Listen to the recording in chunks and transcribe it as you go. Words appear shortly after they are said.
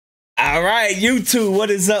All right, YouTube, what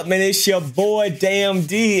is up, man? It's your boy, Damn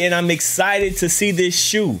D, and I'm excited to see this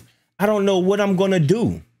shoe. I don't know what I'm gonna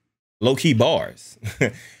do. Low-key bars.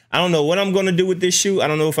 I don't know what I'm gonna do with this shoe. I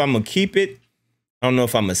don't know if I'm gonna keep it. I don't know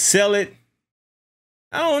if I'm gonna sell it.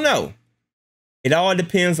 I don't know. It all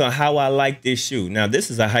depends on how I like this shoe. Now, this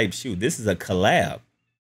is a hype shoe. This is a collab.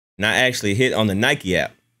 And I actually hit on the Nike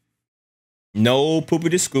app. No poopy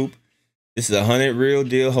to scoop. This is 100 real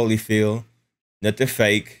deal Holyfield. Nothing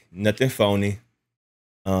fake, nothing phony.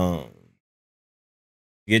 Get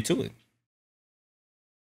to it.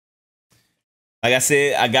 Like I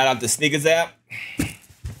said, I got out the sneakers app.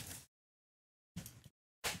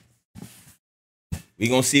 We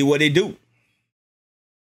gonna see what they do.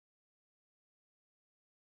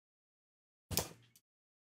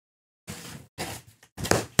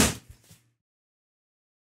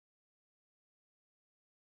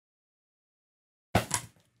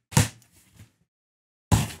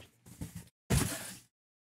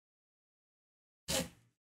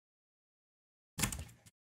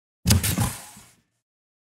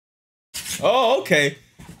 Oh, okay.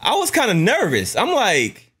 I was kind of nervous. I'm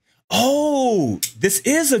like, oh, this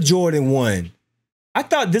is a Jordan 1. I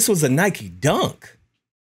thought this was a Nike Dunk.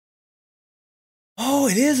 Oh,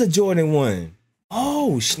 it is a Jordan 1.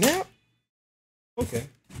 Oh, snap. Okay.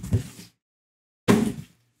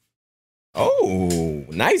 Oh,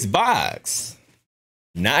 nice box.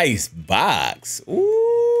 Nice box.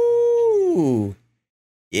 Ooh.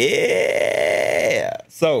 Yeah.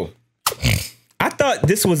 So, I thought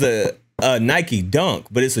this was a Nike Dunk,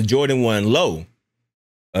 but it's a Jordan 1 Low.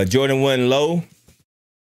 A Jordan 1 Low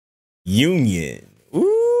Union.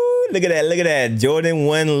 Ooh, look at that. Look at that. Jordan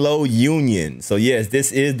 1 Low Union. So, yes,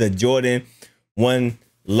 this is the Jordan 1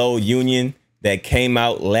 Low Union that came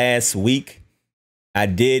out last week. I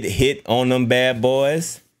did hit on them bad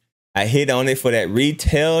boys. I hit on it for that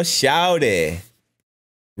retail shouty.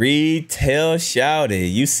 Retail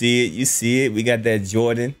shouty. You see it. You see it. We got that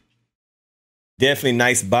Jordan. Definitely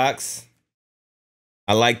nice box.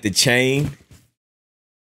 I like the chain.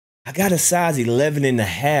 I got a size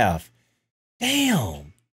 11.5.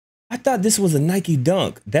 Damn. I thought this was a Nike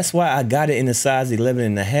Dunk. That's why I got it in a size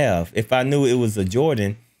 11.5. If I knew it was a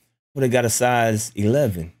Jordan, I would have got a size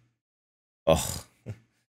 11. Oh.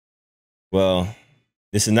 Well,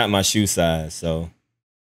 this is not my shoe size, so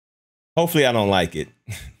hopefully I don't like it.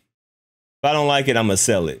 If I don't like it, I'm going to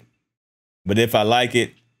sell it. But if I like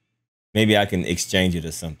it, maybe I can exchange it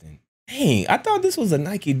or something. Dang, I thought this was a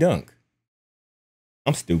Nike Dunk.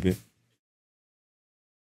 I'm stupid.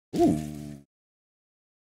 Ooh.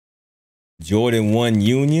 Jordan 1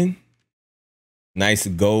 Union. Nice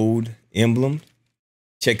gold emblem.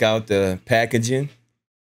 Check out the packaging.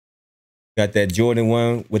 Got that Jordan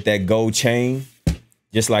 1 with that gold chain.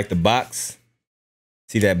 Just like the box.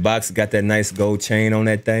 See that box got that nice gold chain on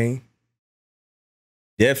that thing.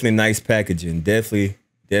 Definitely nice packaging. Definitely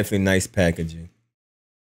nice packaging.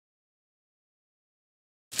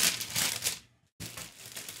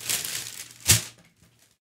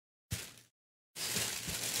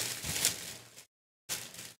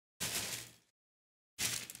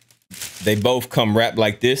 They both come wrapped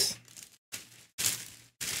like this.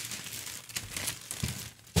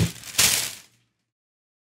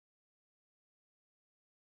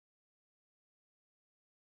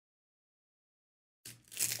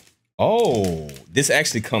 Oh, this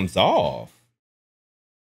actually comes off.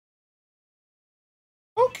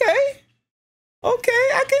 Okay. Okay,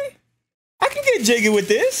 I can get jiggy with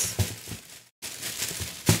this.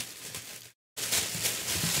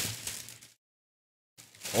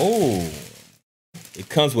 Oh, it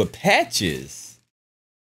comes with patches.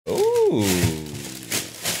 Ooh.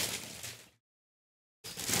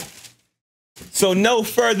 So no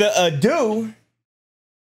further ado.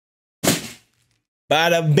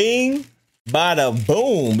 Bada bing, bada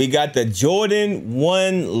boom. We got the Jordan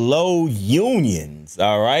 1 Low Unions,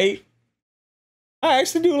 all right? I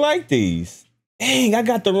actually do like these. Dang, I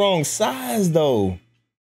got the wrong size, though.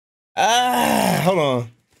 Hold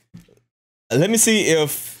on. Let me see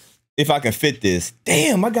if I can fit this.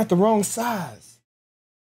 Damn, I got the wrong size.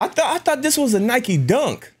 I thought this was a Nike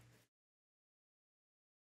Dunk.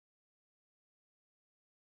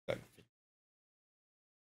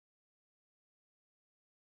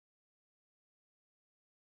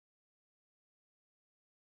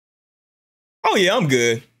 Oh yeah, I'm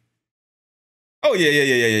good. Oh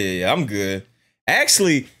yeah, I'm good.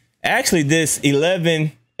 Actually, this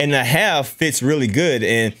 11.5 fits really good,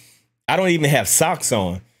 and I don't even have socks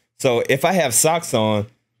on. So if I have socks on,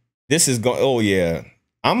 this is going. Oh yeah,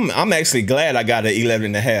 I'm actually glad I got an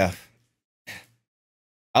 11.5.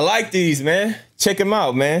 I like these, man. Check them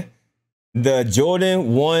out, man. The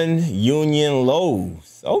Jordan 1 Union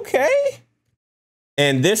lows. Okay.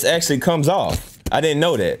 And this actually comes off. I didn't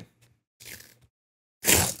know that.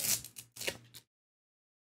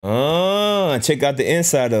 Check out the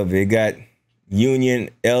inside of it. It got Union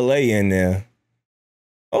LA in there.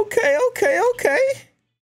 Okay.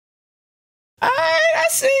 All right, I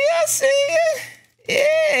see.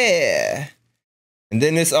 Yeah. And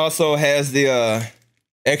then this also has the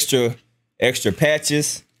extra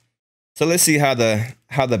patches. So let's see how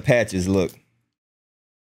the patches look.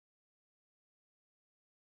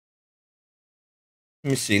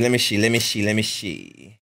 Let me see.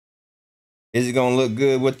 Is it gonna look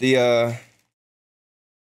good with the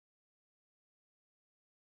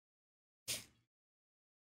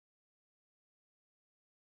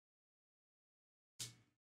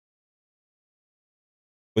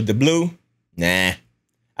with the blue? Nah.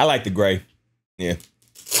 I like the gray. Yeah.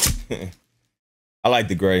 I like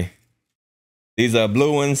the gray. These are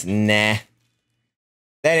blue ones. Nah.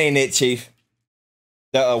 That ain't it, Chief.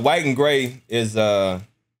 The white and gray is a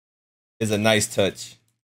nice touch.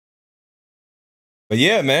 But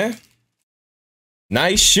yeah, man.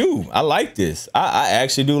 Nice shoe. I like this. I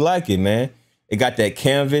actually do like it, man. It got that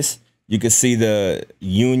canvas. You can see the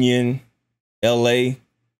Union LA.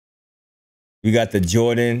 We got the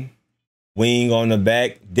Jordan wing on the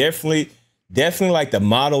back. Definitely like the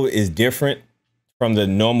model is different from the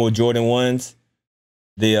normal Jordan ones.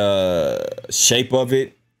 The shape of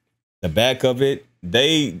it, the back of it,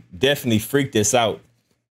 they definitely freaked this out.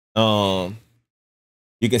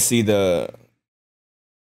 You can see the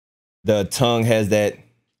tongue has that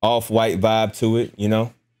off-white vibe to it, you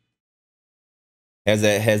know. Has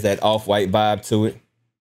that off-white vibe to it.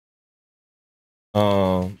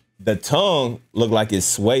 The tongue look like it's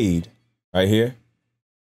suede right here.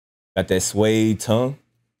 Got that suede tongue.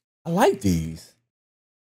 I like these.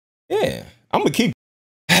 Yeah, I'm gonna keep.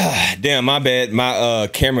 Damn, my bad. My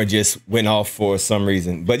camera just went off for some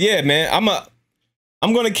reason. But yeah, man,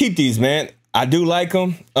 I'm gonna keep these, man. I do like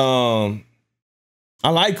them. I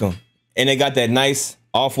like them, and they got that nice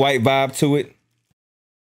off-white vibe to it.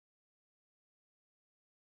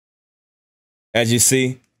 As you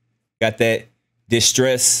see, got that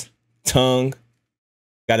distress tongue.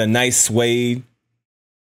 Got a nice suede,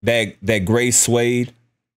 that gray suede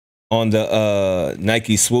on the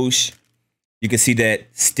Nike swoosh. You can see that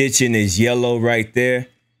stitching is yellow right there.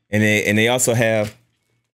 And they also have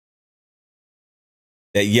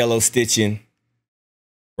that yellow stitching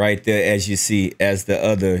right there, as you see, as the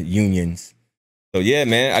other Unions. So yeah,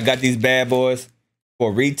 man, I got these bad boys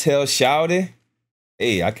for retail. Shouted.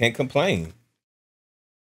 Hey, I can't complain.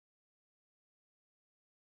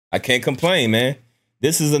 I can't complain, man.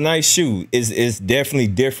 This is a nice shoe. It's definitely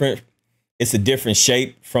different. It's a different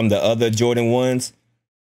shape from the other Jordan ones.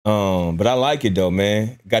 But I like it though,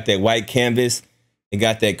 man. Got that white canvas. It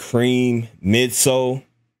got that cream midsole.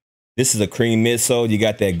 This is a cream midsole. You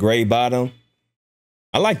got that gray bottom.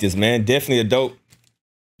 I like this, man. Definitely a dope.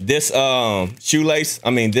 This shoelace. I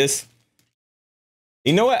mean, this.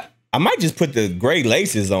 You know what? I might just put the gray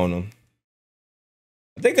laces on them.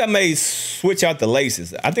 I think I may switch out the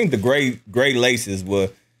laces. I think the gray laces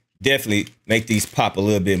will definitely make these pop a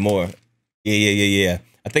little bit more. Yeah.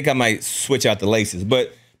 I think I might switch out the laces,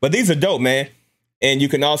 but these are dope, man. And you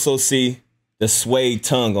can also see the suede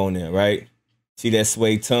tongue on there, right? See that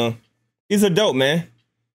suede tongue? These are dope, man.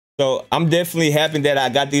 So I'm definitely happy that I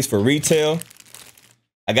got these for retail.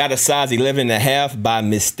 I got a size 11.5 by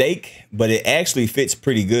mistake, but it actually fits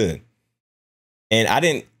pretty good. And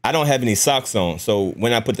I don't have any socks on. So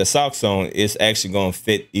when I put the socks on, it's actually going to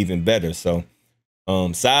fit even better. So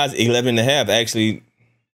size 11.5 actually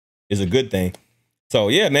is a good thing. So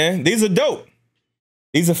yeah, man, these are dope.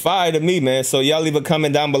 These are fire to me, man. So y'all leave a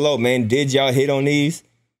comment down below, man. Did y'all hit on these?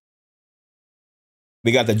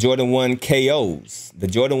 We got the Jordan 1 KOs. The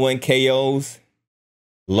Jordan 1 KOs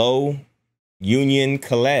low Union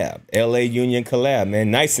collab. LA Union collab,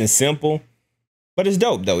 man. Nice and simple. But it's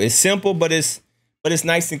dope though. It's simple, but it's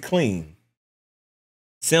nice and clean.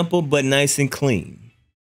 Simple but nice and clean.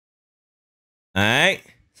 All right.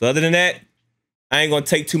 So other than that, I ain't gonna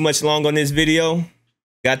take too much long on this video.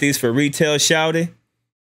 Got these for retail, shouted.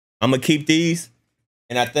 I'm gonna keep these,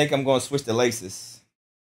 and I think I'm gonna switch the laces.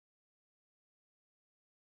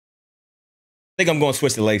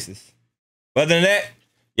 But other than that,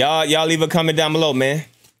 y'all leave a comment down below, man.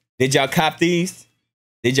 Did y'all cop these?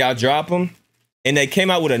 Did y'all drop them? And they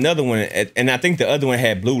came out with another one, and I think the other one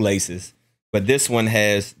had blue laces, but this one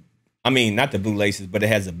has, I mean, not the blue laces, but it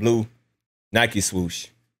has a blue Nike swoosh.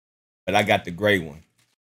 But I got the gray one.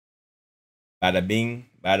 Bada bing,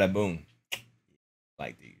 bada boom.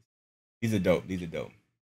 Like these. These are dope. These are dope.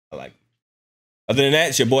 I like them. Other than that,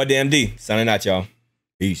 it's your boy DMD signing out, y'all.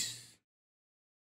 Peace.